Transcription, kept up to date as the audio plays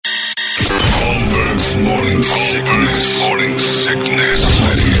Morning sickness. Morning sickness.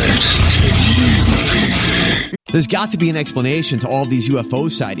 98 There's got to be an explanation to all of these UFO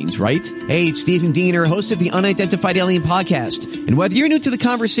sightings, right? Hey, it's Stephen Diener, host of the Unidentified Alien Podcast. And whether you're new to the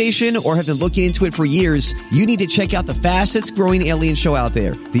conversation or have been looking into it for years, you need to check out the fastest growing alien show out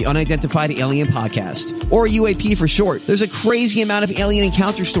there, the Unidentified Alien Podcast, or UAP for short. There's a crazy amount of alien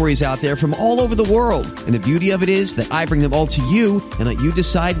encounter stories out there from all over the world. And the beauty of it is that I bring them all to you and let you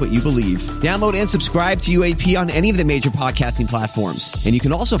decide what you believe. Download and subscribe to UAP on any of the major podcasting platforms. And you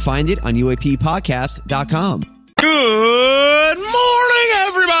can also find it on UAPpodcast.com. Good morning,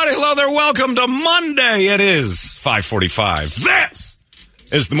 everybody. Hello there. Welcome to Monday. It is 5:45. This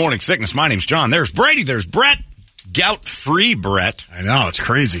is the Morning Sickness. My name's John. There's Brady. There's Brett. Gout-free Brett. I know. It's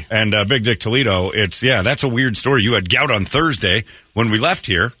crazy. And Big Dick Toledo. That's a weird story. You had gout on Thursday when we left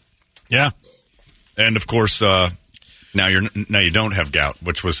here. Yeah. And, of course, now you don't have gout,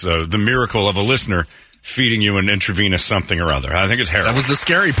 which was the miracle of a listener feeding you an intravenous something or other. I think it's heroin. That was the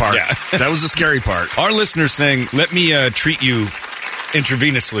scary part. Yeah. That was the scary part. Our listeners saying, let me treat you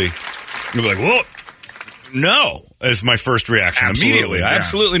intravenously. You'll be like, whoa, no, is my first reaction. Absolutely, immediately. yeah.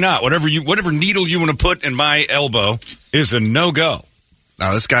 Absolutely not. Whatever needle you want to put in my elbow is a no-go.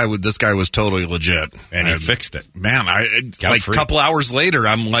 No, this guy was totally legit. And he fixed it. Man, like a couple hours later,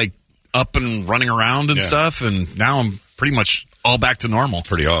 I'm like up and running around and stuff, and now I'm pretty much all back to normal.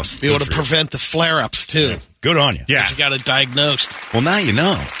 Pretty awesome. Be able to prevent the flare-ups, too. Yeah. Good on you. Yeah. You got it diagnosed. Well, now you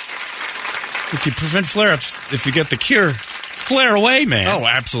know. If you prevent flare-ups, if you get the cure, flare away, man. Oh,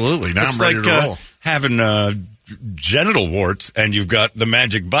 absolutely. Now it's I'm ready to roll. Having genital warts and you've got the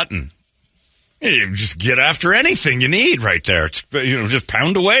magic button. You just get after anything you need right there. It's, just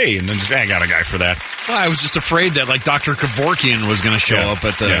pound away and then just, I got a guy for that. Well, I was just afraid that like Dr. Kevorkian was going to show up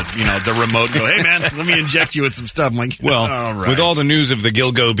at the remote and go, hey, man, let me inject you with some stuff. I'm like, well, all right. With all the news of the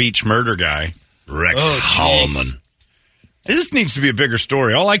Gilgo Beach murder guy, Rex Hallman. This needs to be a bigger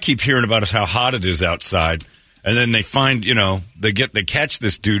story. All I keep hearing about is how hot it is outside. And then they find, they catch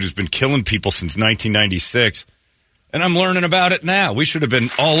this dude who's been killing people since 1996. And I'm learning about it now. We should have been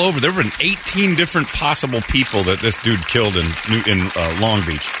all over. There have been 18 different possible people that this dude killed in Long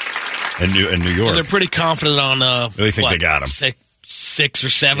Beach and New York. And they're pretty confident on they think they got him. Six or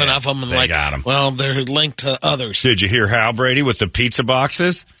seven of them. And they got him. Well, they're linked to others. Did you hear Hal Brady with the pizza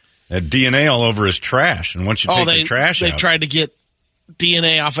boxes? Had DNA all over his trash. And once you take the trash out. They tried to get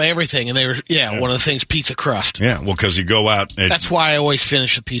DNA off of everything, and they were, one of the things, pizza crust. Yeah, well, because you go out. That's why I always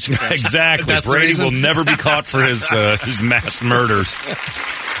finish the pizza crust. Exactly. Brady will never be caught for his mass murders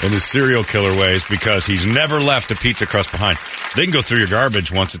and his serial killer ways because he's never left a pizza crust behind. They can go through your garbage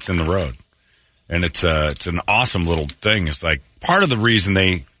once it's in the road. And it's an awesome little thing. It's like part of the reason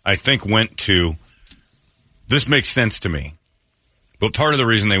they, I think, went to, this makes sense to me, but part of the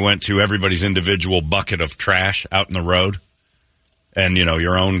reason they went to everybody's individual bucket of trash out in the road. And,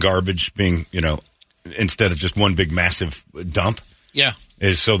 your own garbage being, instead of just one big massive dump. Yeah.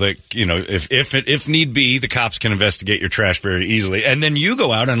 Is so that, if need be, the cops can investigate your trash very easily. And then you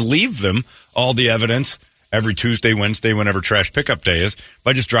go out and leave them all the evidence every Tuesday, Wednesday, whenever trash pickup day is,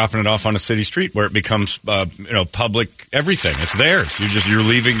 by just dropping it off on a city street where it becomes, public everything. It's theirs. You're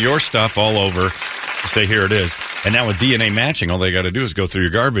leaving your stuff all over to say, here it is. And now with DNA matching, all they got to do is go through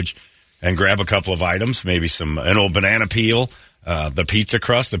your garbage and grab a couple of items, maybe an old banana peel, the pizza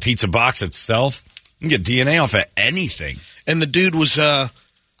crust, the pizza box itself. You can get DNA off of anything. And the dude was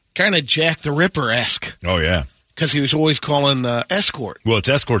kind of Jack the Ripper-esque. Oh, yeah. Because he was always calling escort. Well, it's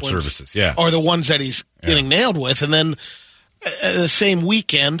escort services, yeah. Or the ones that he's getting nailed with. And then the same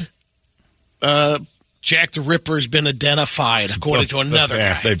weekend, Jack the Ripper has been identified, according to another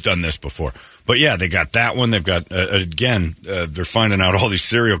guy. They've done this before. But, yeah, they got that one. They've got, they're finding out all these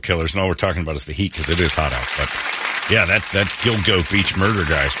serial killers. And all we're talking about is the heat because it is hot out. But, yeah, that Gilgo Beach murder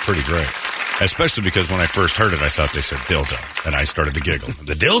guy is pretty great. Especially because when I first heard it, I thought they said dildo. And I started to giggle.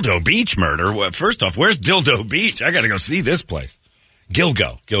 The Dildo Beach murder? Well, first off, where's Dildo Beach? I got to go see this place.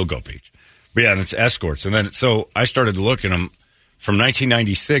 Gilgo Beach. But, yeah, and it's escorts. And then, so I started to look at them from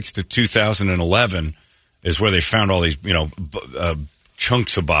 1996 to 2011 is where they found all these,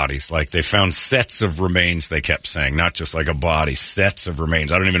 chunks of bodies. Like they found sets of remains, they kept saying, not just like a body, sets of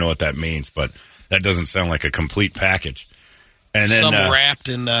remains. I don't even know what that means, but that doesn't sound like a complete package. And then some wrapped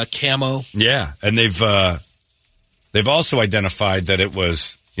in camo. Yeah, and they've also identified that it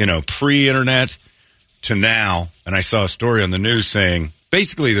was, pre-internet to now. And I saw a story on the news saying,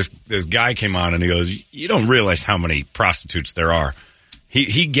 basically this guy came on and he goes, you don't realize how many prostitutes there are.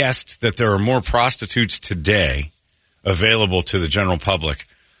 He guessed that there are more prostitutes today available to the general public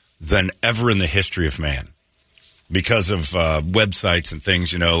than ever in the history of man because of websites and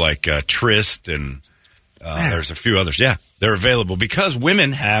things, like Tryst and There's a few others. Yeah, they're available because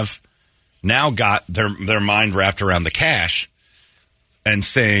women have now got their mind wrapped around the cash and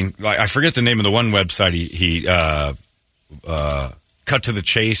saying, like, I forget the name of the one website he Cut to the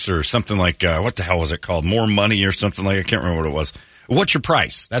Chase or something like, what the hell was it called? More Money or something like, I can't remember what it was. What's your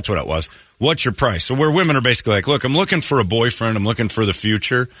price? That's what it was. What's your price? So where women are basically like, look, I'm looking for a boyfriend. I'm looking for the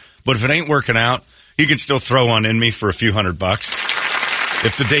future. But if it ain't working out, you can still throw one in me for a few $100.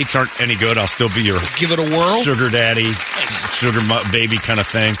 If the dates aren't any good, I'll still be your give it a whirl, sugar daddy, sugar baby kind of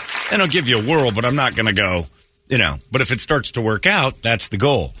thing. And I'll give you a whirl, but I'm not going to go, But if it starts to work out, that's the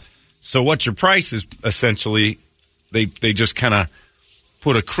goal. So what's your price is essentially they just kind of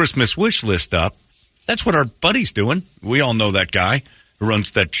put a Christmas wish list up. That's what our buddy's doing. We all know that guy who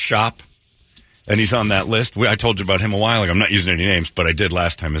runs that shop, and he's on that list. I told you about him a while ago. I'm not using any names, but I did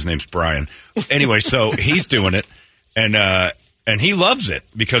last time. His name's Brian. Anyway, so he's doing it, and he loves it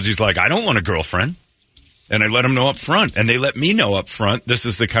because he's like, I don't want a girlfriend. And I let him know up front, and they let me know up front, this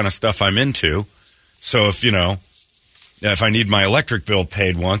is the kind of stuff I'm into. So if I need my electric bill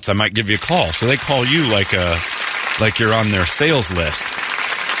paid once, I might give you a call. So they call you like you're on their sales list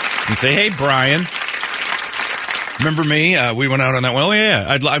and say, hey, Brian, remember me? We went out on that. Well,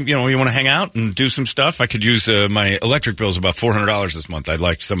 yeah, you want to hang out and do some stuff? I could use my electric bill is about $400 this month. I'd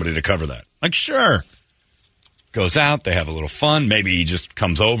like somebody to cover that. Like, sure. Goes out. They have a little fun. Maybe he just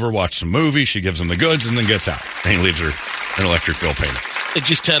comes over, watch some movie. She gives him the goods and then gets out. And he leaves her an electric bill payment. They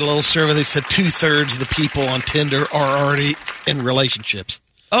just had a little survey. They said 2/3 of the people on Tinder are already in relationships.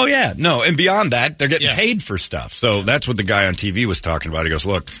 Oh, yeah. No, and beyond that, they're getting paid for stuff. So that's what the guy on TV was talking about. He goes,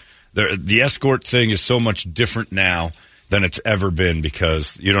 look, the escort thing is so much different now than it's ever been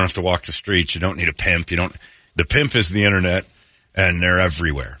because you don't have to walk the streets. You don't need a pimp. The pimp is the internet, and they're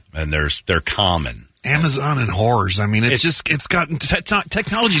everywhere, and they're common. Amazon and whores. I mean, it's gotten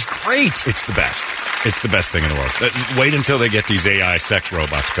technology's great. It's the best. It's the best thing in the world. Wait until they get these AI sex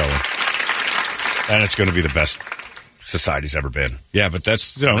robots going, and it's going to be the best society's ever been. Yeah, but that's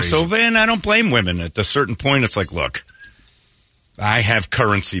so then I don't blame women. At a certain point, it's like, look, I have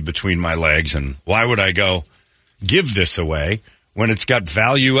currency between my legs, and why would I go give this away when it's got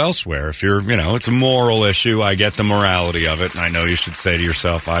value elsewhere? If you're, it's a moral issue, I get the morality of it, and I know you should say to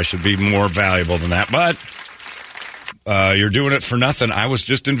yourself, I should be more valuable than that, but you're doing it for nothing. I was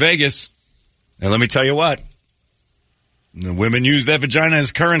just in Vegas, and let me tell you what, the women use that vagina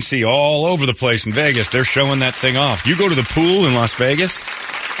as currency all over the place in Vegas. They're showing that thing off. You go to the pool in Las Vegas,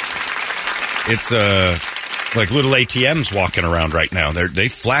 it's like little ATMs walking around right now. They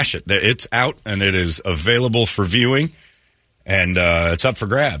flash it. It's out, and it is available for viewing, and it's up for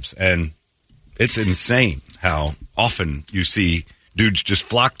grabs. And it's insane how often you see dudes just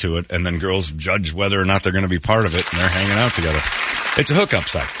flock to it, and then girls judge whether or not they're going to be part of it, and they're hanging out together. It's a hookup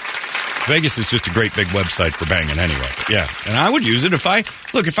site. Vegas is just a great big website for banging anyway. But yeah, and I would use it if I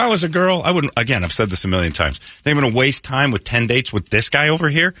was a girl, I wouldn't, again, I've said this a million times. I'm going to waste time with 10 dates with this guy over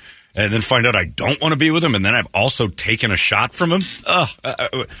here and then find out I don't want to be with him, and then I've also taken a shot from him.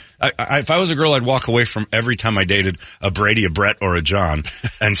 If I was a girl, I'd walk away from every time I dated a Brady, a Brett, or a John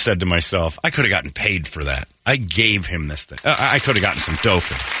and said to myself, I could have gotten paid for that. I gave him this thing. I could have gotten some dough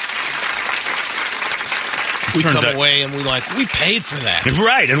for it. We come away and we paid for that.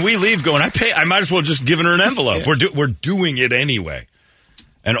 Right, and we leave going, I might as well just given her an envelope. Yeah. We're doing it anyway.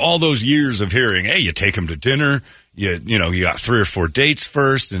 And all those years of hearing, hey, you take him to dinner, you got 3 or 4 dates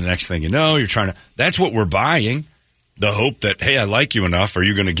first, and the next thing you know, you're trying to, that's what we're buying. The hope that, hey, I like you enough, are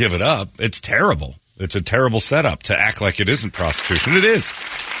you going to give it up? It's terrible. It's a terrible setup to act like it isn't prostitution. It is.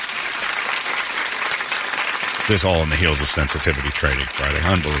 This all on the heels of sensitivity trading Friday.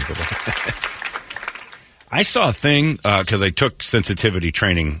 Unbelievable. I saw a thing, because I took sensitivity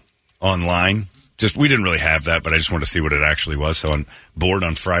training online. We didn't really have that, but I just wanted to see what it actually was. So on board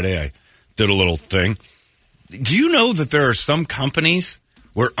on Friday, I did a little thing. Do you know that there are some companies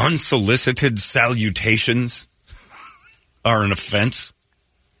where unsolicited salutations are an offense?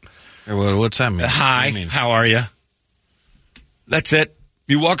 Well, what's that mean? Hi, how are you? That's it.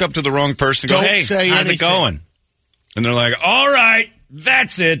 You walk up to the wrong person and go, hey, how's it going? And they're like, all right.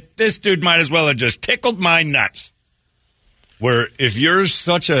 That's it. This dude might as well have just tickled my nuts. Where if you're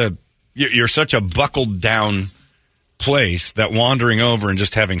such a buckled down place that wandering over and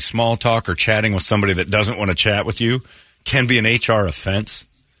just having small talk or chatting with somebody that doesn't want to chat with you can be an HR offense.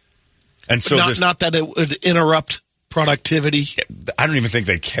 And so not that it would interrupt productivity. I don't even think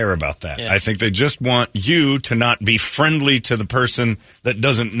they care about that. Yeah. I think they just want you to not be friendly to the person that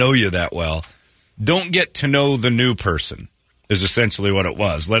doesn't know you that well. Don't get to know the new person. Is essentially what it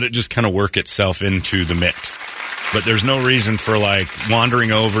was. Let it just kind of work itself into the mix. But there's no reason for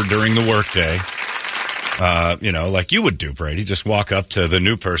wandering over during the workday like you would do, Brady. Just walk up to the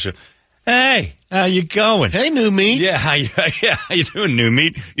new person. Hey, how you going? Hey, new meat. Yeah, how you doing, new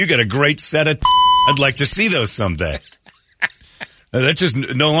meat? You got a great set of. I'd like to see those someday. That just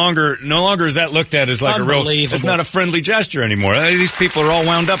no longer is that looked at as like a real. It's not a friendly gesture anymore. These people are all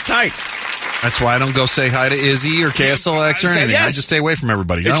wound up tight. That's why I don't go say hi to Izzy or KSLX or anything. Yes. I just stay away from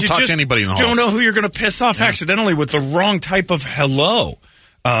everybody. I don't talk to anybody in the halls. Don't know who you're going to piss off accidentally with the wrong type of hello.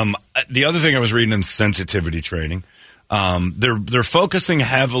 The other thing I was reading in sensitivity training, they're focusing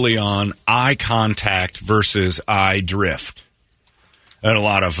heavily on eye contact versus eye drift at a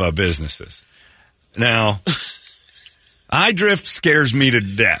lot of businesses. Now, eye drift scares me to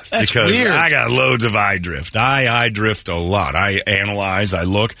death. That's because weird. I got loads of eye drift. I drift a lot. I analyze, I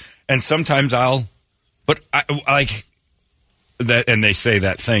look, and sometimes and they say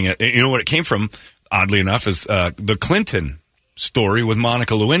that thing. You know what it came from, oddly enough, is the Clinton story with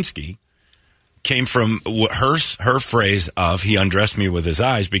Monica Lewinsky came from her phrase of he undressed me with his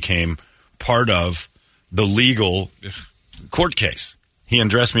eyes became part of the legal court case. He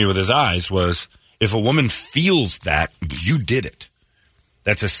undressed me with his eyes was if a woman feels that, you did it.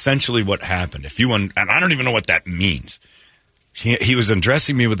 That's essentially what happened. And I don't even know what that means. He was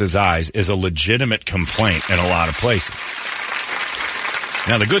undressing me with his eyes is a legitimate complaint in a lot of places.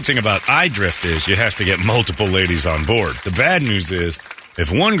 Now, the good thing about eye drift is you have to get multiple ladies on board. The bad news is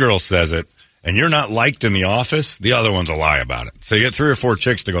if one girl says it and you're not liked in the office, the other one's a lie about it. So you get 3 or 4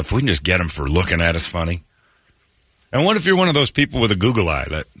 chicks to go, if we can just get them for looking at us funny. And what if you're one of those people with a Google eye,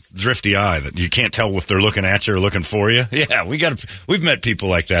 that drifty eye, that you can't tell if they're looking at you or looking for you? Yeah, we've met people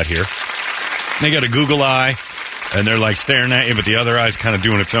like that here. They got a Google eye, and they're like staring at you, but the other eye's kind of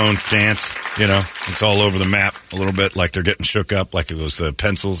doing its own dance. You know, it's all over the map a little bit, like they're getting shook up, like those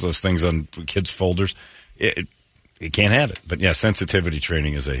pencils, those things on kids' folders. You can't have it. But yeah, sensitivity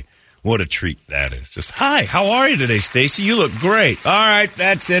training is what a treat that is. Just, hi, how are you today, Stacy? You look great. All right,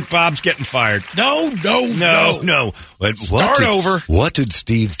 that's it. Bob's getting fired. No. But Start over. What did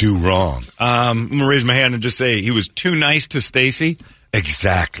Steve do wrong? I'm going to raise my hand and just say he was too nice to Stacy.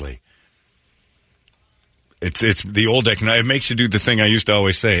 Exactly. It's the old it makes you do the thing I used to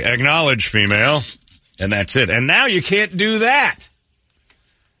always say, acknowledge, female, and that's it. And now you can't do that.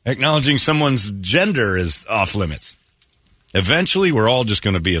 Acknowledging someone's gender is off limits. Eventually, we're all just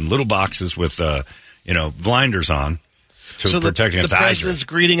going to be in little boxes with, blinders on to protect against the president's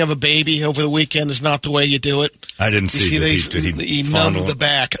greeting of a baby over the weekend is not the way you do it. I didn't see. Did he numbed the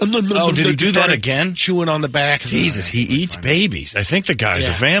back? Oh, did he do that again? Chewing on the back. Jesus, he eats babies. I think the guy's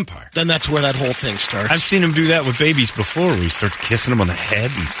a vampire. Then that's where that whole thing starts. I've seen him do that with babies before, where he starts kissing them on the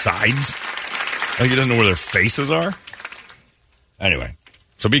head and sides. Like he doesn't know where their faces are. Anyway,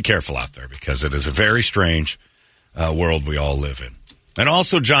 so be careful out there because it is a very strange world we all live in. And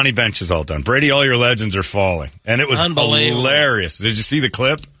also, Johnny Bench is all done. Brady, all your legends are falling. And it was hilarious. Did you see the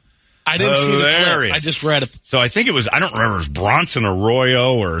clip? I didn't see the clip. I just read it. So I think it was, I don't remember, it was Bronson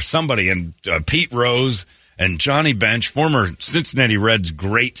Arroyo or somebody, and Pete Rose and Johnny Bench, former Cincinnati Reds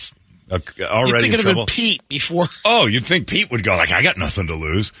greats, already in trouble. You'd think it would have been Pete before. Oh, you'd think Pete would go, like, I got nothing to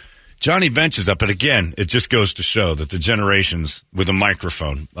lose. Johnny Bench is up, but again, it just goes to show that the generations with a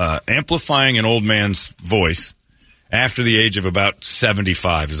microphone, amplifying an old man's voice after the age of about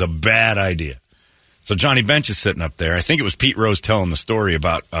 75 is a bad idea. So Johnny Bench is sitting up there. I think it was Pete Rose telling the story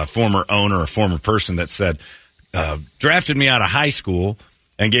about a former owner, a former person that said, drafted me out of high school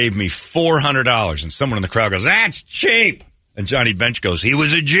and gave me $400. And someone in the crowd goes, that's cheap. And Johnny Bench goes, he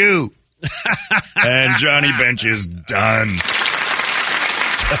was a Jew. And Johnny Bench is done.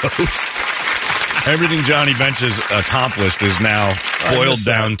 Toast. Everything Johnny Bench has accomplished is now boiled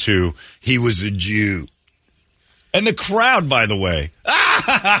down to he was a Jew. And the crowd, by the way,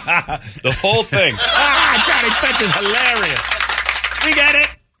 the whole thing. Johnny Bench is hilarious. We get it.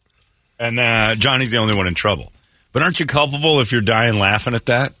 And Johnny's the only one in trouble. But aren't you culpable if you're dying laughing at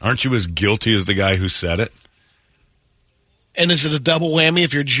that? Aren't you as guilty as the guy who said it? And is it a double whammy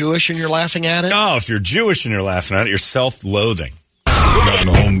if you're Jewish and you're laughing at it? No, if you're Jewish and you're laughing at it, you're self-loathing. John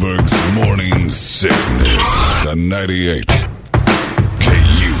Holmberg's Morning Sickness, the 98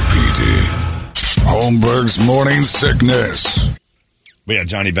 KUPD. Holmberg's Morning Sickness. But yeah,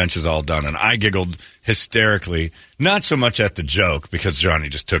 Johnny Bench is all done. And I giggled hysterically, not so much at the joke, because Johnny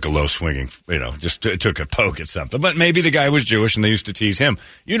just took a low swinging, just took a poke at something. But maybe the guy was Jewish and they used to tease him.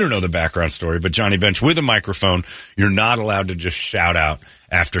 You don't know the background story, but Johnny Bench with a microphone, you're not allowed to just shout out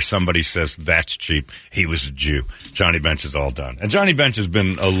after somebody says, that's cheap. He was a Jew. Johnny Bench is all done. And Johnny Bench has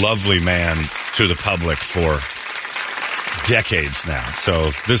been a lovely man to the public for decades now. So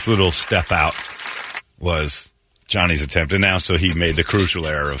this little step out was Johnny's attempt. And now, so he made the crucial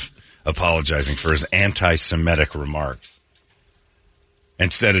error of apologizing for his anti-Semitic remarks.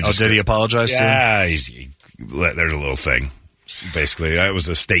 Instead of just... did he apologize to him? Yeah, there's a little thing. Basically, it was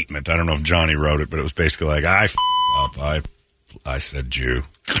a statement. I don't know if Johnny wrote it, but it was basically like, I f***ed up. I said Jew.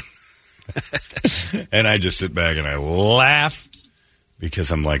 And I just sit back and I laugh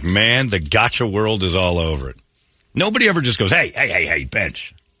because I'm like, man, the gotcha world is all over it. Nobody ever just goes, hey,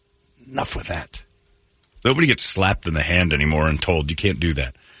 bench. Enough with that. Nobody gets slapped in the hand anymore and told you can't do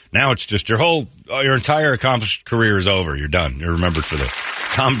that. Now it's just your entire accomplished career is over. You're done. You're remembered for this.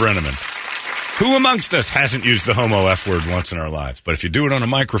 Tom Brenneman. Who amongst us hasn't used the homo F word once in our lives? But if you do it on a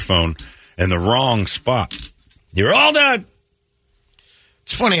microphone in the wrong spot, you're all done.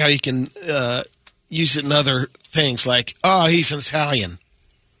 It's funny how you can use it in other things like, he's an Italian.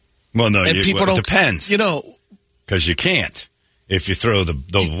 Well, no, and people it depends. Because you can't. If you throw the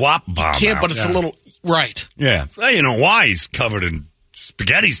WAP bomb you can't, out. But it's a little, right. Yeah. Well, you know why he's covered in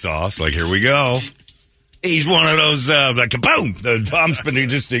spaghetti sauce. Like, here we go. He's one of those, like, boom! The bomb's been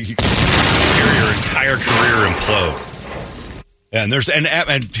just, you hear your entire career implode. And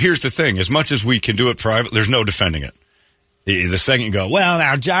here's the thing. As much as we can do it private, there's no defending it. The second you go, well,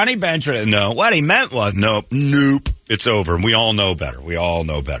 now Johnny Bench, no, what he meant was, nope, it's over. And we all know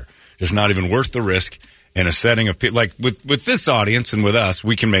better. It's not even worth the risk in a setting of people. Like with this audience and with us,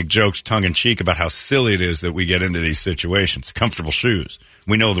 we can make jokes tongue-in-cheek about how silly it is that we get into these situations. Comfortable shoes.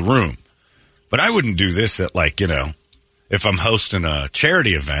 We know the room. But I wouldn't do this at, like, if I'm hosting a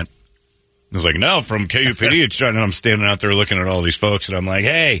charity event. It's like, no, from KUPD, it's trying, and I'm standing out there looking at all these folks, and I'm like,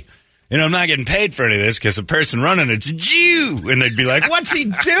 hey, I'm not getting paid for any of this because the person running it's a Jew. And they'd be like, what's he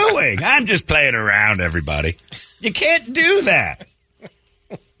doing? I'm just playing around, everybody. You can't do that.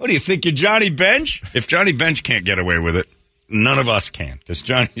 What do you think, you're Johnny Bench? If Johnny Bench can't get away with it, none of us can. Because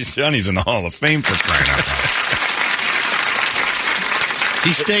Johnny's in the Hall of Fame for crying out loud.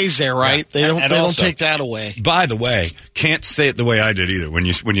 He stays there, right? Yeah. They don't take that away. By the way, can't say it the way I did either. When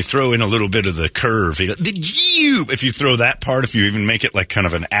you throw in a little bit of the curve, if you throw that part, if you even make it like kind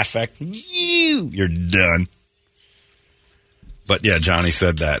of an affect, you're done. But yeah, Johnny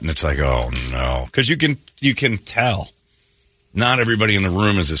said that, and it's like, oh no, because you can tell. Not everybody in the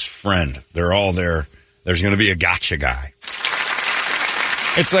room is his friend. They're all there. There's going to be a gotcha guy.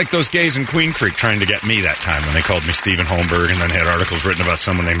 It's like those gays in Queen Creek trying to get me that time when they called me Stephen Holmberg and then had articles written about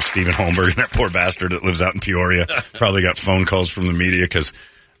someone named Stephen Holmberg, and that poor bastard that lives out in Peoria probably got phone calls from the media because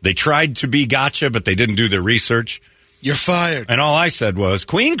they tried to be gotcha, but they didn't do their research. You're fired. And all I said was,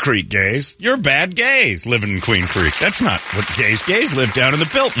 Queen Creek gays, you're bad gays living in Queen Creek. That's not what gays live down in the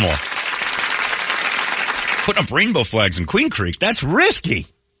Biltmore. Putting up rainbow flags in Queen Creek, that's risky.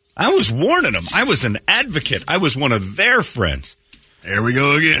 I was warning them. I was an advocate. I was one of their friends. There we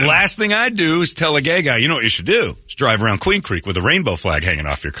go again. Last thing I do is tell a gay guy, you know what you should do? Is drive around Queen Creek with a rainbow flag hanging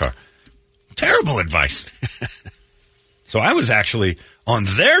off your car. Terrible advice. So I was actually on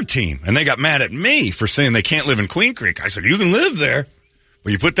their team, and they got mad at me for saying they can't live in Queen Creek. I said, you can live there.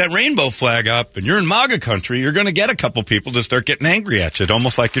 When you put that rainbow flag up and you're in MAGA country, you're going to get a couple people to start getting angry at you. It's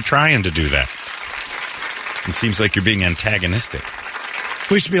almost like you're trying to do that. It seems like you're being antagonistic.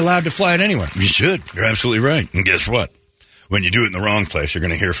 We should be allowed to fly it anywhere. You should. You're absolutely right. And guess what? When you do it in the wrong place, you're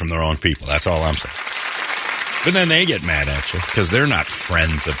going to hear from the wrong people. That's all I'm saying. But then they get mad at you because they're not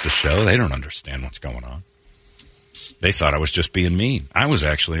friends of the show. They don't understand what's going on. They thought I was just being mean. I was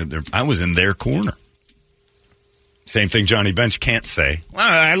in their corner. Same thing Johnny Bench can't say. Well,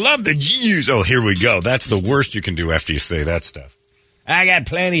 I love the Jews. Oh, here we go. That's the worst you can do after you say that stuff. I got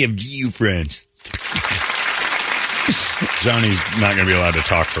plenty of Jew friends. Johnny's not going to be allowed to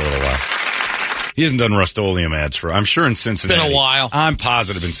talk for a little while. He hasn't done Rust-Oleum ads for, I'm sure in Cincinnati. It's been a while. I'm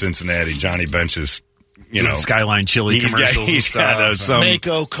positive in Cincinnati, Johnny Bench is, Skyline Chili commercials. He's got some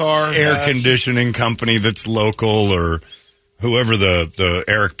Mako car. air conditioning company that's local, or whoever the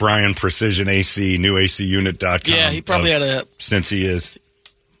Eric Bryan Precision AC, newaCunit.com. Yeah, he probably had a... Since he is.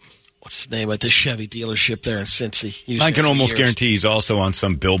 What's the name of the Chevy dealership there in Cincy? I can almost guarantee he's also on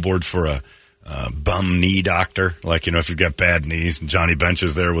some billboard for a bum knee doctor. Like, if you've got bad knees, and Johnny Bench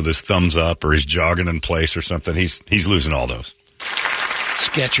is there with his thumbs up, or he's jogging in place or something. He's losing all those.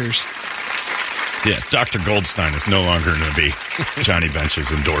 Skechers. Yeah, Dr. Goldstein is no longer going to be Johnny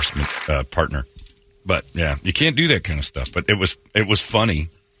Bench's endorsement partner. But yeah, you can't do that kind of stuff. But it was funny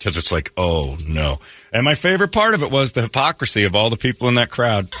because it's like, oh no. And my favorite part of it was the hypocrisy of all the people in that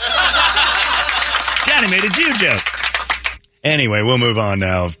crowd. Johnny made a Jew joke. Anyway, we'll move on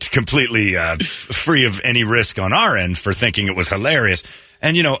now. Completely free of any risk on our end for thinking it was hilarious.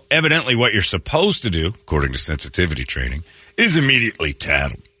 And evidently what you're supposed to do, according to sensitivity training, is immediately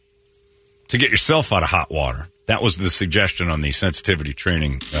tattle. To get yourself out of hot water. That was the suggestion on the sensitivity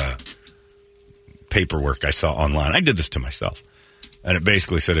training paperwork I saw online. I did this to myself. And it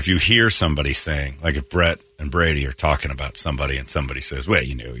basically said if you hear somebody saying, like if Brett and Brady are talking about somebody and somebody says, well,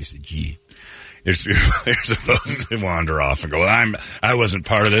 he's a G. You're supposed to wander off and go, well, I wasn't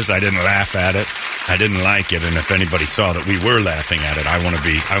part of this. I didn't laugh at it. I didn't like it. And if anybody saw that we were laughing at it, I want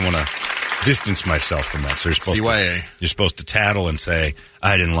to distance myself from that. So you're supposed to tattle and say,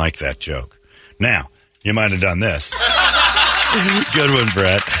 I didn't like that joke. Now, you might have done this. Good one,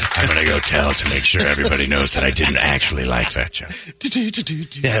 Brett. I'm going to go tell to make sure everybody knows that I didn't actually like that joke.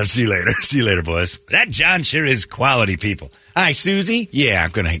 Yeah, see you later. See you later, boys. That John sure is quality people. Hi, Susie. Yeah,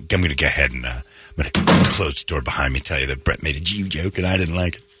 I'm going to go ahead and I'm going to close the door behind me and tell you that Brett made a G joke and I didn't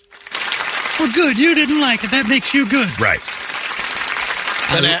like it. Well, good. You didn't like it. That makes you good. Right.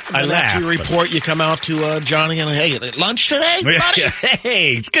 I laugh. After you report, you come out to Johnny and, hey, lunch today, buddy?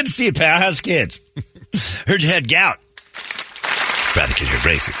 Hey, it's good to see you, pal. How's the kids? Heard you had gout. Probably because you're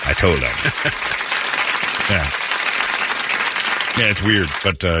racist. I told them. Yeah, it's weird.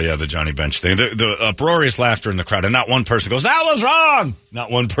 But, the Johnny Bench thing. The uproarious laughter in the crowd, and not one person goes, that was wrong! Not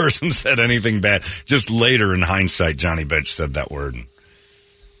one person said anything bad. Just later, in hindsight, Johnny Bench said that word. And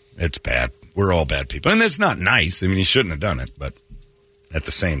it's bad. We're all bad people. And it's not nice. I mean, he shouldn't have done it, but at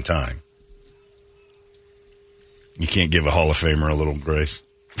the same time, you can't give a Hall of Famer a little grace.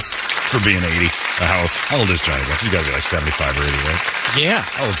 For being 80. How old is Johnny Bench? He's got to be like 75 or 80, right? Yeah.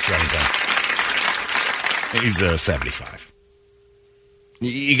 How old is Johnny Bench? He's 75.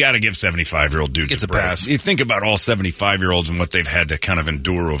 You got to give 75-year-old dudes Gets a pass. You think about all 75-year-olds and what they've had to kind of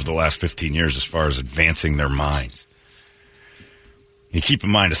endure over the last 15 years as far as advancing their minds. You keep in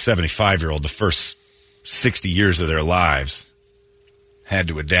mind a 75-year-old, the first 60 years of their lives, had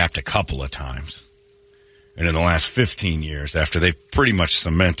to adapt a couple of times. And in the last 15 years, after they've pretty much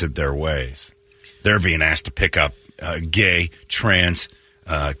cemented their ways, they're being asked to pick up gay, trans,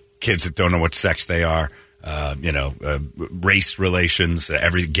 kids that don't know what sex they are, race relations,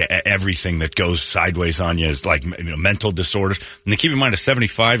 everything that goes sideways on you is like mental disorders. And keep in mind, a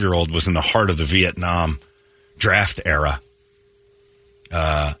 75-year-old was in the heart of the Vietnam draft era.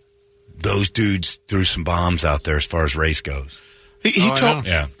 Those dudes threw some bombs out there as far as race goes. How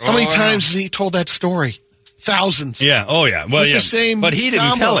many times has he told that story? Thousands. Yeah. Oh, yeah. Well, the same but he didn't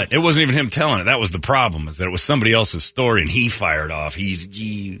combo. tell it. It wasn't even him telling it. That was the problem, is that it was somebody else's story, and he fired off. Like,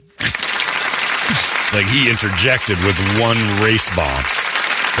 he interjected with one race bomb.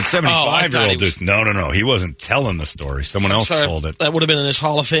 But 75-year-old dude, no. He wasn't telling the story. Someone else told it. That would have been in his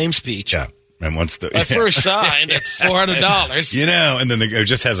Hall of Fame speech. Yeah. And once first signed at $400. And then it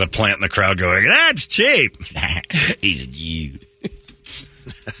just has a plant in the crowd going, that's cheap. He's a Jew.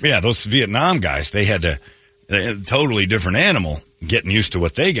 Yeah, those Vietnam guys, they had a totally different animal, getting used to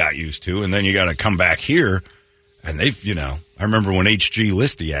what they got used to, and then you got to come back here, and I remember when H.G.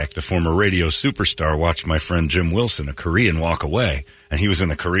 Listiak, the former radio superstar, watched my friend Jim Wilson, a Korean, walk away, and he was in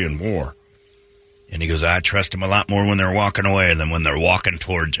the Korean War. And he goes, I trust them a lot more when they're walking away than when they're walking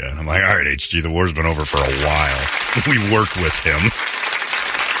towards you. And I'm like, all right, HG, the war's been over for a while. We worked with him.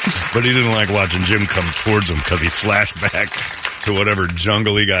 But he didn't like watching Jim come towards him because he flashed back to whatever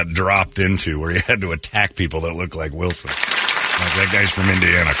jungle he got dropped into where he had to attack people that looked like Wilson. Like, that guy's from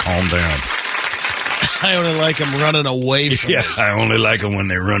Indiana. Calm down. I only like him running away from me. Yeah, I only like them when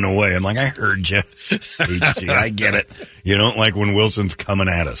they run away. I'm like, I heard you. HG, I get it. You don't like when Wilson's coming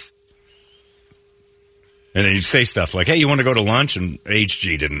at us. And then you'd say stuff like, hey, you want to go to lunch? And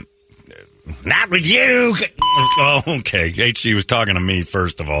HG didn't. Not with you. Oh, okay. HG was talking to me,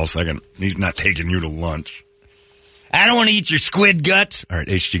 first of all. Second, he's not taking you to lunch. I don't want to eat your squid guts. All right,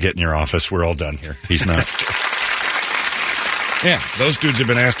 HG, get in your office. We're all done here. He's not. Yeah, those dudes have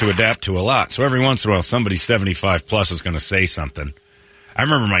been asked to adapt to a lot. So every once in a while, somebody 75 plus is going to say something. I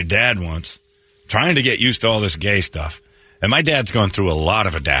remember my dad once trying to get used to all this gay stuff. And my dad's gone through a lot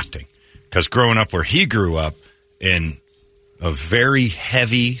of adapting. Because growing up where he grew up in a very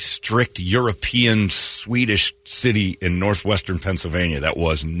heavy, strict European, Swedish city in northwestern Pennsylvania that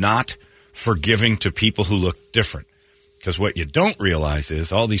was not forgiving to people who looked different. Because what you don't realize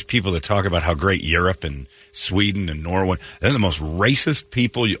is all these people that talk about how great Europe and Sweden and Norway, they're the most racist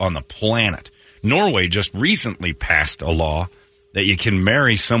people on the planet. Norway just recently passed a law that you can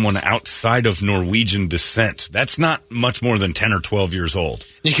marry someone outside of Norwegian descent. That's not much more than 10 or 12 years old.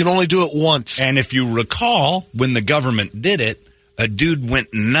 You can only do it once. And if you recall, when the government did it, a dude went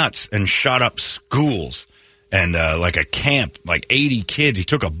nuts and shot up schools and like a camp, like 80 kids. He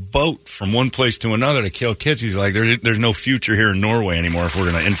took a boat from one place to another to kill kids. He's like, there's no future here in Norway anymore if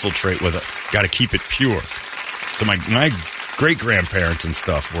we're going to infiltrate with it. Got to keep it pure. So my great-grandparents and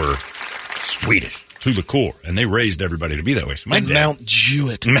stuff were Swedish. to the core, and they raised everybody to be that way. So Mount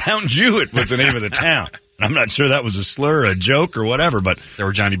Jewett. Mount Jewett was the name of the town. I'm not sure that was a slur, a joke, or whatever, but is that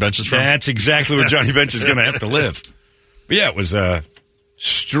where Johnny Bench is from? That's exactly where Johnny Bench is going to have to live. But yeah, it was a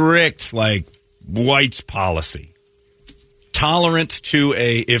strict, like, whites policy. Tolerant to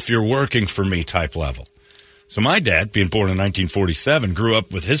a if you're working for me type level. So my dad, being born in 1947, grew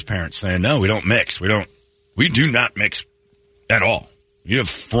up with his parents saying, no, we don't mix. We do not mix at all. You have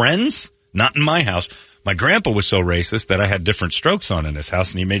friends? Not in my house. My grandpa was so racist that I had different strokes on in his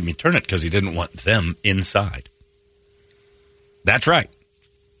house, and he made me turn it because he didn't want them inside. That's right.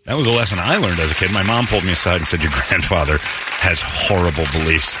 That was a lesson I learned as a kid. My mom pulled me aside and said, your grandfather has horrible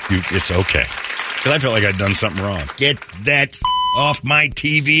beliefs. It's okay. Because I felt like I'd done something wrong. Get that off my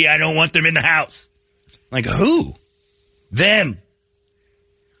TV. I don't want them in the house. Like, who? Them.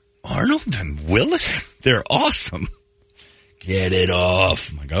 Arnold and Willis? They're awesome. Get it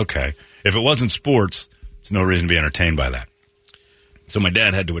off. I'm like, okay. If it wasn't sports, there's no reason to be entertained by that. So my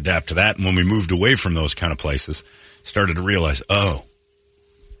dad had to adapt to that. And when we moved away from those kind of places, started to realize, oh,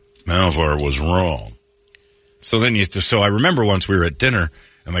 Malvar was wrong. So I remember once we were at dinner,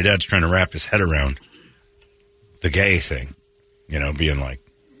 and my dad's trying to wrap his head around the gay thing, being like,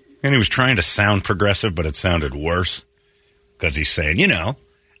 and he was trying to sound progressive, but it sounded worse because he's saying,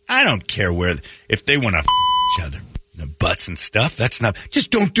 I don't care if they want to each other. The butts and stuff, that's not, just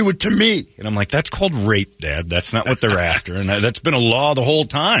don't do it to me. And I'm like, that's called rape, Dad. That's not what they're after. And that's been a law the whole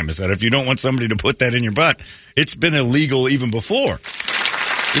time, is that if you don't want somebody to put that in your butt, it's been illegal even before.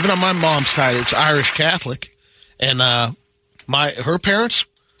 Even on my mom's side, it's Irish Catholic. And her parents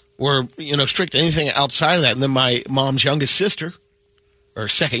were, strict to anything outside of that. And then my mom's youngest sister, or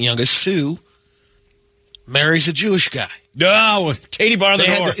second youngest, Sue, marries a Jewish guy. No, Katie bar the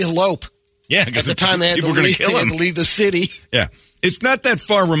door. They had to elope. Yeah, at the time they had to leave the city. Yeah, it's not that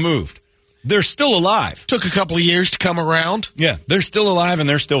far removed. They're still alive. Took a couple of years to come around. Yeah, they're still alive and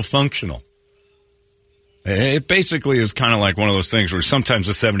they're still functional. It basically is kind of like one of those things where sometimes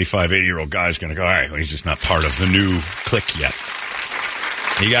a 75, 80-year-old guy is going to go, all right, well, he's just not part of the new clique yet.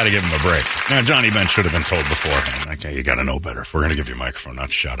 You got to give him a break. Now, Johnny Bench should have been told beforehand, okay, you got to know better. If we're going to give you a microphone,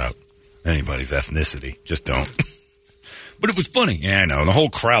 not shout out anybody's ethnicity. Just don't. But it was funny. Yeah, I know. The whole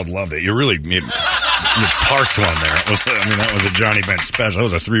crowd loved it. You parked one there. That was a Johnny Bench special. It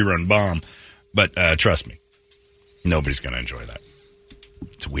was a 3-run bomb. But trust me, nobody's going to enjoy that.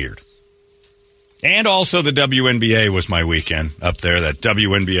 It's weird. And also the WNBA was my weekend up there, that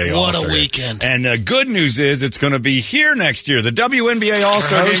WNBA All-Star. What a weekend. And the good news is it's going to be here next year. The WNBA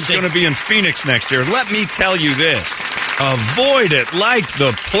All-Star Game is going to be in Phoenix next year. Let me tell you this. Avoid it like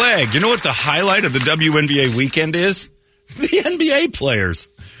the plague. You know what the highlight of the WNBA weekend is? The NBA players.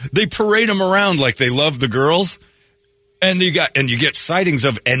 They parade them around like they love the girls, and you get sightings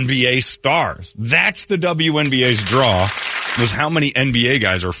of NBA stars. That's the WNBA's draw, was how many NBA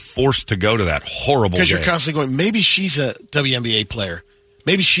guys are forced to go to that horrible game. Because you're constantly going, maybe she's a WNBA player.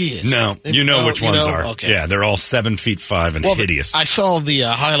 Maybe she is. No, which ones are. Okay. Yeah, they're all 7'5" and hideous. I saw the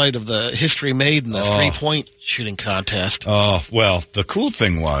highlight of the history made in the 3-point shooting contest. Oh, well, the cool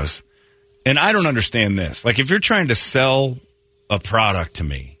thing was, and I don't understand this. Like, if you're trying to sell a product to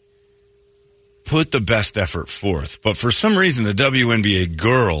me, put the best effort forth. But for some reason, the WNBA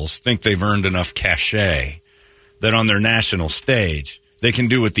girls think they've earned enough cachet that on their national stage, they can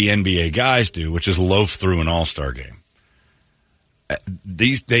do what the NBA guys do, which is loaf through an all-star game.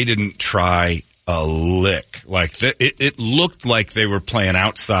 They didn't try a lick. Like, it looked like they were playing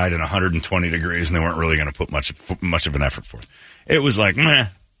outside in 120 degrees, and they weren't really going to put much of an effort forth. It was like, meh.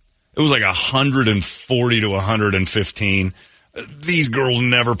 It was like 140 to 115. These girls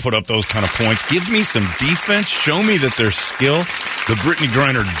never put up those kind of points. Give me some defense. Show me that there's skill. The Brittany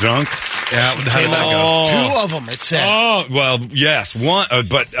Griner dunk. Yeah, how did that go? 2 of them, it said. Oh, well, yes. One,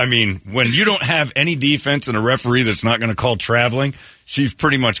 but, when you don't have any defense and a referee that's not going to call traveling, she's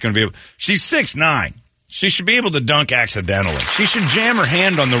pretty much going to be able. She's 6'9". She should be able to dunk accidentally. She should jam her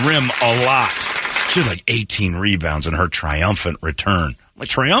hand on the rim a lot. She had like 18 rebounds in her triumphant return. Like,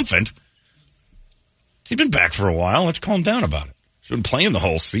 triumphant? She's been back for a while. Let's calm down about it. She's been playing the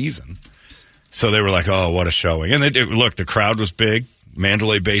whole season. So they were like, oh, what a showing. And look, the crowd was big.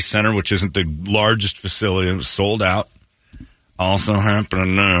 Mandalay Bay Center, which isn't the largest facility, it was sold out. Also happen to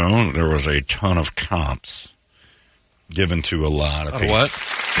know there was a ton of comps given to a lot of people. What?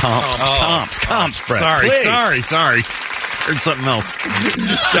 Comps, Brett. Sorry. Heard something else.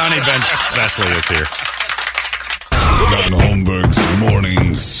 Johnny Bench Vesley is here. John Holmberg's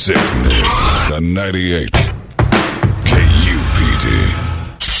Morning Sickness, the 98 KUPD.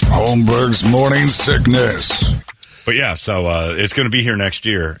 Holmberg's Morning Sickness. But yeah, so it's going to be here next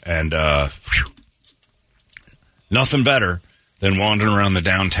year, and Nothing better than wandering around the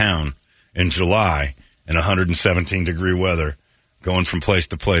downtown in July in 117-degree weather, going from place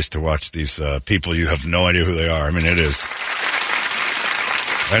to place to watch these people you have no idea who they are. I mean, it is.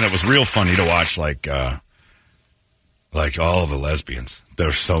 And it was real funny to watch, like all the lesbians.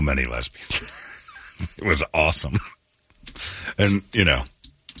 There's so many lesbians. It was awesome. And, you know,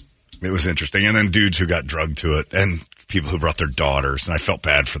 it was interesting. And then dudes who got drugged to it and people who brought their daughters. And I felt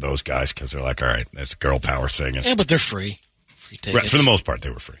bad for those guys because they're like, all right, that's a girl power thing. Yeah, but they're free. Free tickets. Right, for the most part, they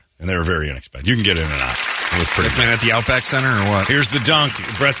were free. And they were very inexpensive. You can get in and out. It was pretty good. At the Outback Center or what? Here's the dunk.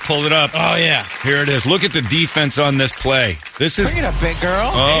 Brett's pulled it up. Oh, yeah. Here it is. Look at the defense on this play. This is... Bring it up, big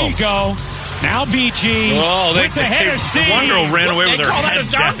girl. Oh. There you go. Now BG. Oh, with the header, Steve. One girl ran away with her call that head a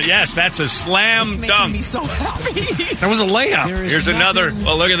dunk? down. Yes, that's a slam dunk. Me so happy. That was a layup. Here's another.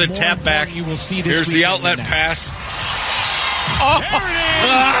 Oh, look at the tap back. You will see this Here's the weekend outlet now. pass. There it is.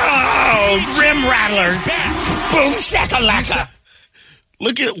 Oh, rim rattler. Back. Boom shakalaka.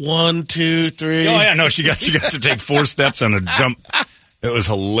 Look at 1, 2, 3. Oh, yeah, no, she got to take 4 steps on a jump. It was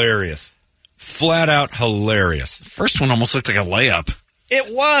hilarious. Flat out hilarious. First one almost looked like a layup.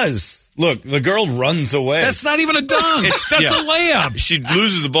 It was. Look, the girl runs away. That's not even a dunk. That's a layup. She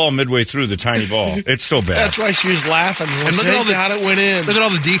loses the ball midway through the tiny ball. It's so bad. That's why she was laughing. And look at all the how it went in. Look at all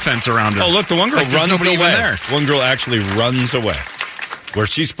the defense around her. Oh, look, the one girl Like, there's runs nobody away. even there. One girl actually runs away. Where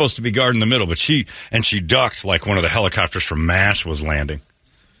she's supposed to be guarding the middle, but she ducked like one of the helicopters from MASH was landing.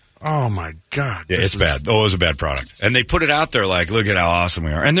 Oh, my God. Yeah, it's bad. Oh, it was a bad product. And they put it out there like, look at how awesome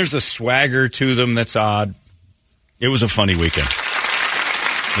we are. And there's a swagger to them that's odd. It was a funny weekend.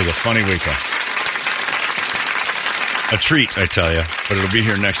 It was a funny weekend. A treat, I tell you. But it'll be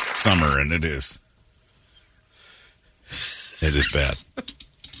here next summer, and it is. It is bad.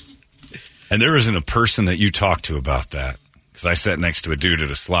 And there isn't a person that you talk to about that. Because I sat next to a dude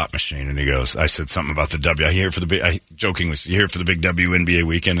at a slot machine, and he goes, I said something about the I jokingly said, you here for the big WNBA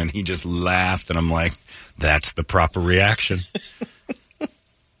weekend? And he just laughed, and I'm like, that's the proper reaction.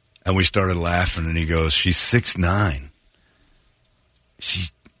 And we started laughing, and he goes, she's 6'9".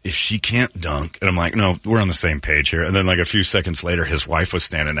 If she can't dunk, and I'm like, no, we're on the same page here. And then like a few seconds later, his wife was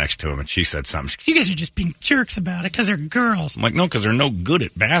standing next to him, and she said something. You guys are just being jerks about it because they're girls. I'm like, no, because they're no good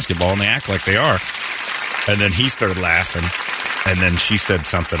at basketball, and they act like they are. And then he started laughing, and then she said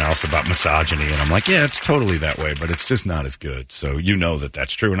something else about misogyny, and I'm like, yeah, it's totally that way, but it's just not as good. So you know that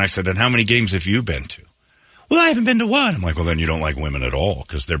that's true. And I said, and how many games have you been to? Well, I haven't been to one. I'm like, well, then you don't like women at all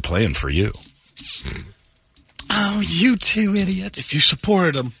because they're playing for you. Oh, you two idiots. If you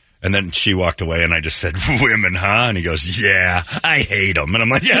supported them. And then she walked away, and I just said, women, huh? And he goes, yeah, I hate them. And I'm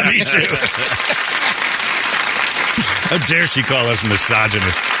like, yeah, me too. How dare she call us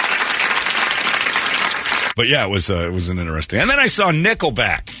misogynists? But yeah, it was an interesting. And then I saw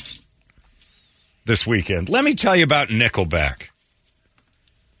Nickelback this weekend. Let me tell you about Nickelback.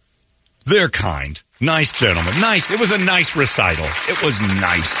 They're kind. Nice gentlemen. Nice. It was a nice recital. It was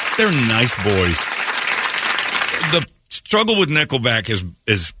nice. They're nice boys. The struggle with Nickelback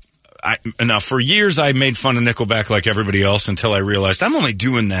is now for years I made fun of Nickelback like everybody else until I realized I'm only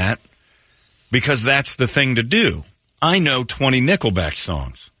doing that because that's the thing to do. I know 20 Nickelback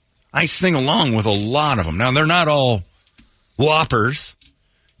songs. I sing along with a lot of them. Now, they're not all whoppers,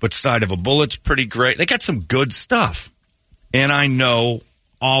 but Side of a Bullet's pretty great. They got some good stuff. And I know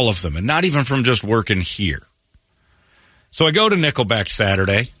all of them, and not even from just working here. So I go to Nickelback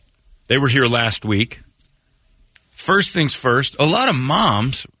Saturday. They were here last week. First things first, a lot of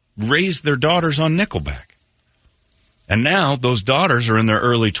moms raised their daughters on Nickelback. And now those daughters are in their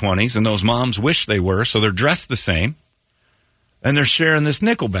early 20s, and those moms wish they were, so they're dressed the same. And they're sharing this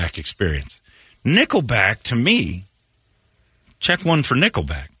Nickelback experience. Nickelback, to me, check one for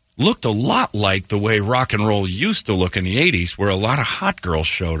Nickelback, looked a lot like the way rock and roll used to look in the 80s, where a lot of hot girls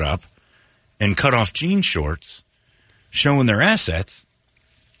showed up in cut-off jean shorts, showing their assets,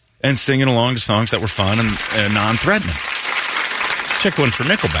 and singing along to songs that were fun and non-threatening. Check one for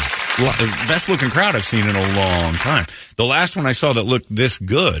Nickelback. Best-looking crowd I've seen in a long time. The last one I saw that looked this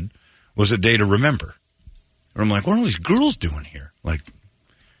good was A Day to Remember. Or I'm like, what are all these girls doing here? Like,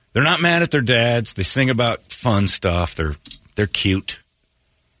 they're not mad at their dads. They sing about fun stuff. They're cute.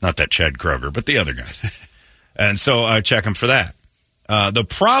 Not that Chad Kroger, but the other guys. And so I check them for that. The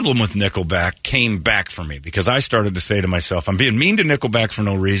problem with Nickelback came back for me because I started to say to myself, I'm being mean to Nickelback for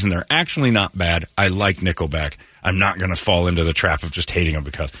no reason. They're actually not bad. I like Nickelback. I'm not going to fall into the trap of just hating them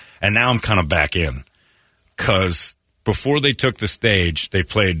because. And now I'm kind of back in because before they took the stage, they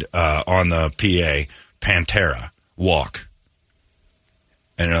played on the PA Pantera, Walk.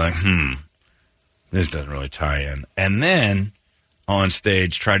 And they're like, this doesn't really tie in. And then on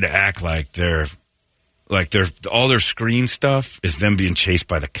stage tried to act like they're like all their screen stuff is them being chased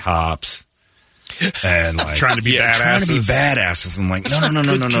by the cops and like trying to be badasses. I'm like,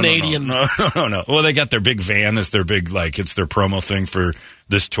 no. Well, they got their big van as their big, like, it's their promo thing for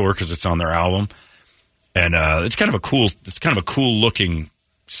this tour because it's on their album, and it's kind of a cool looking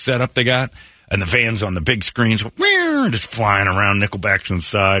setup they got. And the van's on the big screens, just flying around. Nickelback's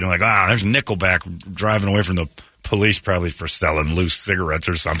inside. I'm like, there's Nickelback driving away from the police, probably for selling loose cigarettes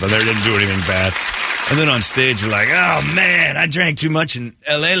or something. They didn't do anything bad. And then on stage, they're like, oh, man, I drank too much in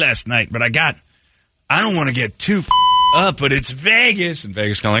L.A. last night, but I don't want to get too up, but it's Vegas. And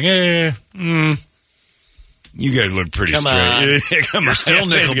Vegas kind of like, you guys look pretty straight. Come on. Still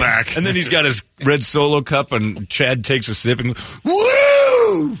Nickelback. And then he's got his red Solo cup, and Chad takes a sip and goes,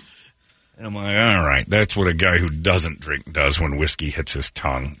 woo! And I'm like, all right, that's what a guy who doesn't drink does when whiskey hits his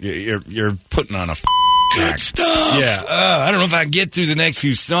tongue. You're putting on a good stuff. Yeah, I don't know if I can get through the next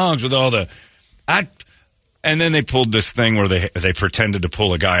few songs with all the. And then they pulled this thing where they pretended to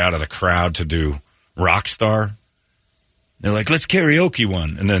pull a guy out of the crowd to do Rockstar. They're like, let's karaoke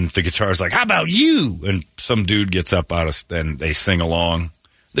one, and then the guitar's like, how about you? And some dude gets up and they sing along.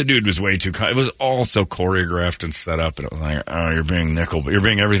 The dude was way too kind. It was all so choreographed and set up, and it was like, oh, you're being Nickelback. You're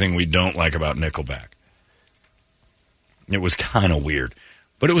being everything we don't like about Nickelback. It was kind of weird,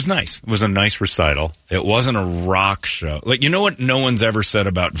 but it was nice. It was a nice recital. It wasn't a rock show. Like, you know what no one's ever said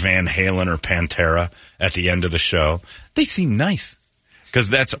about Van Halen or Pantera at the end of the show? They seem nice. Because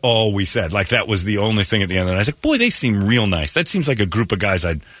that's all we said. Like, that was the only thing at the end. And I was like, boy, they seem real nice. That seems like a group of guys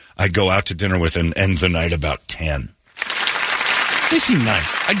I'd go out to dinner with and end the night about 10. They seem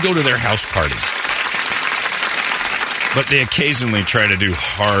nice. I'd go to their house party. But they occasionally try to do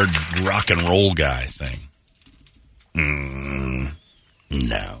hard rock and roll guy thing.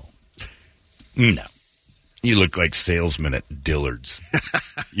 No. You look like salesman at Dillard's.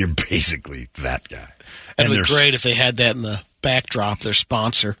 You're basically that guy. It would be great if they had that in the backdrop, their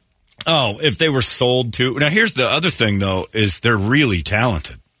sponsor. Oh, if they were sold to. Now, here's the other thing, though, is they're really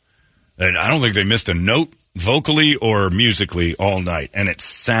talented. And I don't think they missed a note vocally or musically all night, and it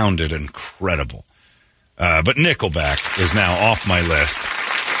sounded incredible. But Nickelback is now off my list.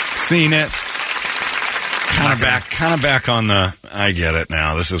 Seen it. Kind of back on the, I get it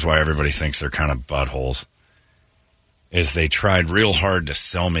now. This is why everybody thinks they're kind of buttholes. Is they tried real hard to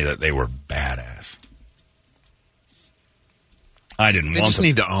sell me that they were badass. I didn't want them. They just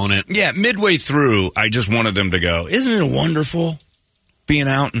need to own it. Yeah, midway through, I just wanted them to go, isn't it wonderful being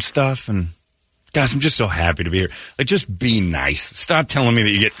out and stuff? And guys, I'm just so happy to be here. Like, just be nice. Stop telling me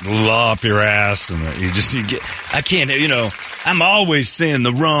that you get law up your ass and that you get, I can't, I'm always saying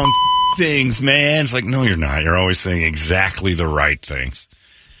the wrong things, man. It's like, no, you're not. You're always saying exactly the right things.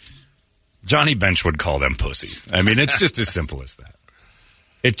 Johnny Bench would call them pussies. I mean, it's just as simple as that.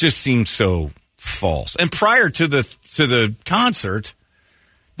 It just seems so false. And prior to the concert,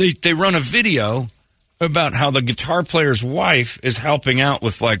 they run a video about how the guitar player's wife is helping out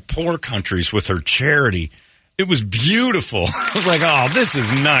with, like, poor countries with her charity. It was beautiful. I was like, oh, this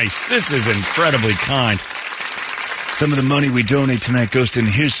is nice. This is incredibly kind. Some of the money we donate tonight goes to, and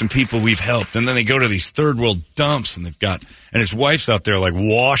here's some people we've helped. And then they go to these third world dumps, and and his wife's out there, like,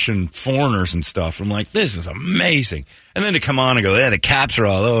 washing foreigners and stuff. I'm like, this is amazing. And then to come on and go, the caps are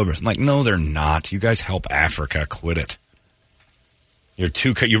all over. I'm like, no, they're not. You guys help Africa. Quit it. You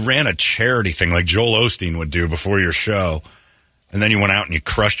ran a charity thing like Joel Osteen would do before your show, and then you went out and you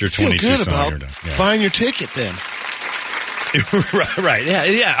crushed your 22 Feel good song. about buying your ticket then. Right.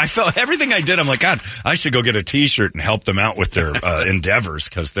 Yeah. I felt everything I did. I'm like, God, I should go get a T-shirt and help them out with their endeavors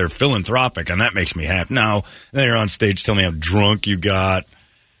because they're philanthropic, and that makes me happy. No, then you're on stage telling me how drunk you got.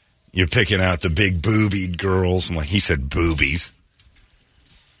 You're picking out the big boobied girls. I'm like, he said boobies.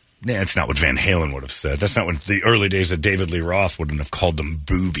 Yeah, that's not what Van Halen would have said. That's not what the early days of David Lee Roth wouldn't have called them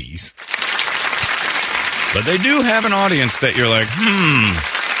boobies. But they do have an audience that you're like,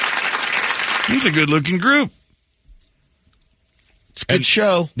 he's a good-looking group. It's a good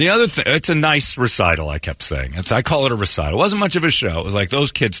show. The other thing, it's a nice recital, I kept saying. I call it a recital. It wasn't much of a show. It was like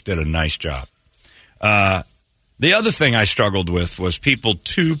those kids did a nice job. The other thing I struggled with was people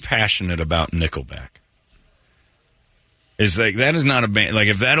too passionate about Nickelback. Is like, that is not a band. Like,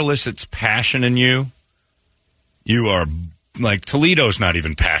 if that elicits passion in you, you are, like, Toledo's not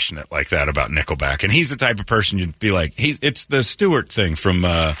even passionate like that about Nickelback. And he's the type of person you'd be like, it's the Stewart thing from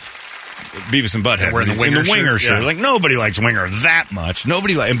Beavis and Butthead. Wearing the Winger shirt. Yeah. Like, nobody likes Winger that much.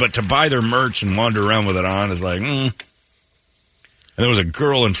 But to buy their merch and wander around with it on is like, And there was a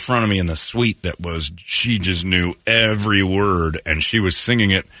girl in front of me in the suite she just knew every word, and she was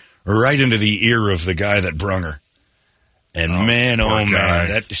singing it right into the ear of the guy that brung her. And man,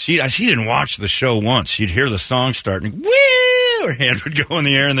 she didn't watch the show once. She'd hear the song start and woo, her hand would go in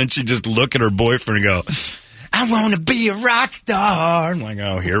the air, and then she'd just look at her boyfriend and go, I want to be a rock star. I'm like,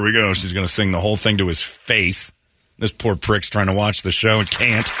 oh, here we go. She's going to sing the whole thing to his face. This poor prick's trying to watch the show and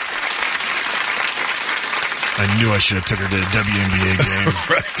can't. I knew I should have took her to a WNBA game.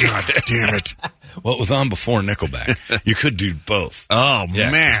 Right. God damn it. Well, it was on before Nickelback. You could do both. Oh,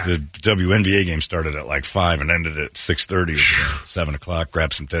 man. The WNBA game started at like 5 and ended at 6:30 or 7 o'clock.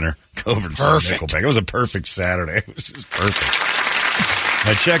 Grab some dinner, go over and see Nickelback. It was a perfect Saturday. It was just perfect.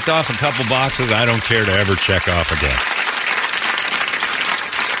 I checked off a couple boxes I don't care to ever check off again.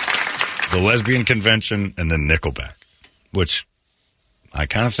 The lesbian convention and then Nickelback, which I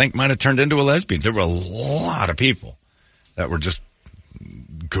kind of think might have turned into a lesbian. There were a lot of people that were just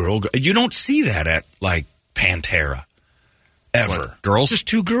girl. You don't see that at, like, Pantera, ever. What, girls? Just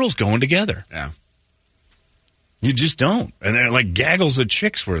two girls going together. Yeah. You just don't. And then, like, gaggles of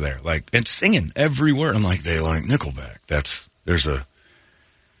chicks were there, like, and singing every word. I'm like, they like Nickelback. That's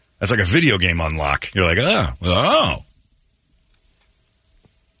like a video game unlock. You're like, oh.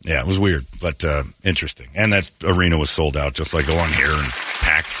 Yeah, it was weird, but interesting. And that arena was sold out, just like the one here, and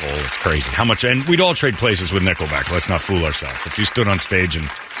packed full. It's crazy. How much? And we'd all trade places with Nickelback. Let's not fool ourselves. If you stood on stage and,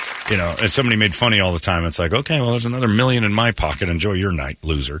 and somebody made funny all the time, it's like, okay, well, there's another $1 million in my pocket. Enjoy your night,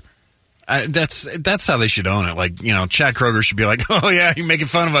 loser. That's how they should own it. Like, Chad Kroeger should be like, oh, yeah, you're making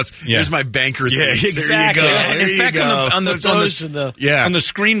fun of us. Yeah. Here's my bank receipt. Yeah, exactly. There you go. On the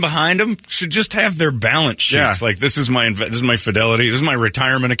screen behind them should just have their balance sheets. Yeah. Like, this is my Fidelity. This is my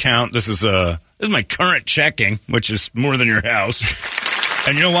retirement account. This is my current checking, which is more than your house.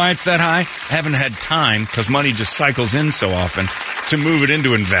 And you know why it's that high? I haven't had time, because money just cycles in so often, to move it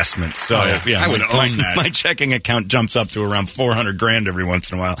into investments. So, I would own that. My checking account jumps up to around $400,000 every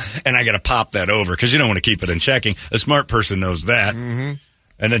once in a while, and I got to pop that over, because you don't want to keep it in checking. A smart person knows that. Mm-hmm.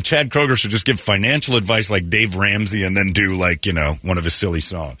 And then Chad Kroeger should just give financial advice like Dave Ramsey, and then do, like, one of his silly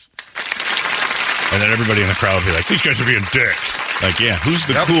songs. And then everybody in the crowd would be like, these guys are being dicks. Like, yeah, who's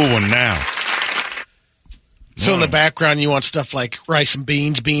the cool one now? So in the background, you want stuff like rice and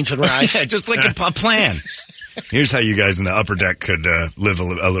beans and rice. Yeah, just like a plan. Here's how you guys in the upper deck could live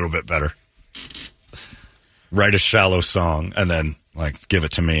a little bit better. Write a shallow song and then, like, give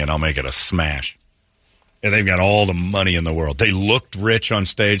it to me and I'll make it a smash. And they've got all the money in the world. They looked rich on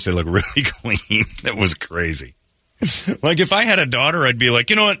stage. They look really clean. It was crazy. Like, if I had a daughter, I'd be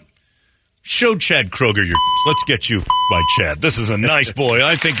like, you know what? Show Chad Kroeger your... Let's get you by Chad. This is a nice boy.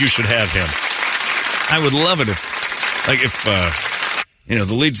 I think you should have him. I would love it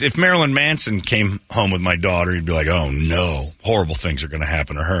if Marilyn Manson came home with my daughter, he'd be like, oh, no, horrible things are going to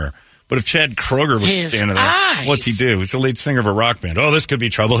happen to her. But if Chad Kroeger was standing there, what's he do? He's the lead singer of a rock band. Oh, this could be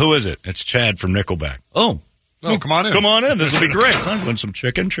trouble. Who is it? It's Chad from Nickelback. Oh, come on in. Come on in. This will be great. I want some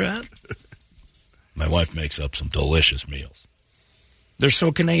chicken, Chad. My wife makes up some delicious meals. They're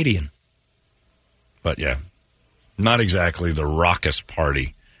so Canadian. But, yeah, not exactly the raucous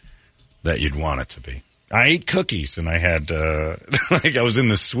party that you'd want it to be. I ate cookies, and I had, I was in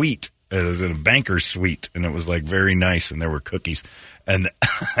the suite. It was in a banker's suite, and it was, like, very nice, and there were cookies. And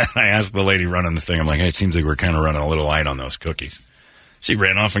I asked the lady running the thing, I'm like, hey, it seems like we're kind of running a little light on those cookies. She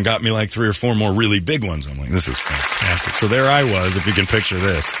ran off and got me, like, 3 or 4 more really big ones. I'm like, this is fantastic. So there I was, if you can picture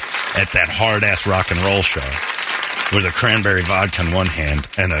this, at that hard-ass rock and roll show with a cranberry vodka in one hand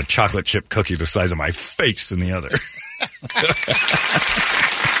and a chocolate chip cookie the size of my face in the other.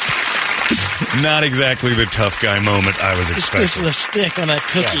 Not exactly the tough guy moment I was expecting. Just a stick on that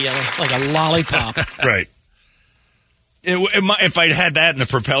cookie, like a lollipop. Right. If I'd had that in a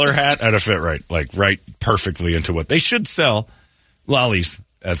propeller hat, I'd have fit right perfectly into what they should sell lollies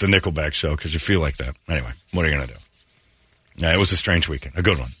at the Nickelback show, because you feel like that. Anyway, what are you going to do? Yeah, it was a strange weekend, a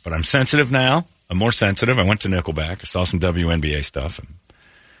good one. But I'm sensitive now. I'm more sensitive. I went to Nickelback. I saw some WNBA stuff. And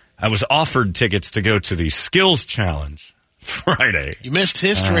I was offered tickets to go to the Skills Challenge Friday. You missed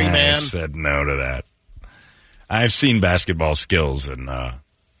history, man. I said no to that. I've seen basketball skills, and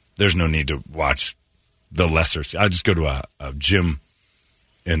there's no need to watch the lesser. I just go to a gym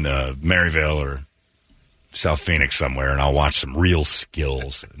in Maryville or South Phoenix somewhere, and I'll watch some real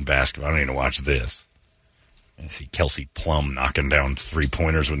skills in basketball. I don't need to watch this. I see Kelsey Plum knocking down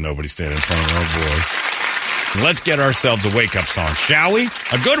 3-pointers with nobody standing in front of her. Oh, boy. Let's get ourselves a wake-up song, shall we?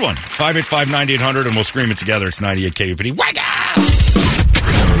 A good one. 585-9800, and we'll scream it together. It's 98 KUPD. Wake up!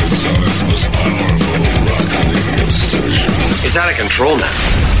 It's out of control now.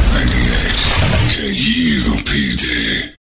 98 KUPD.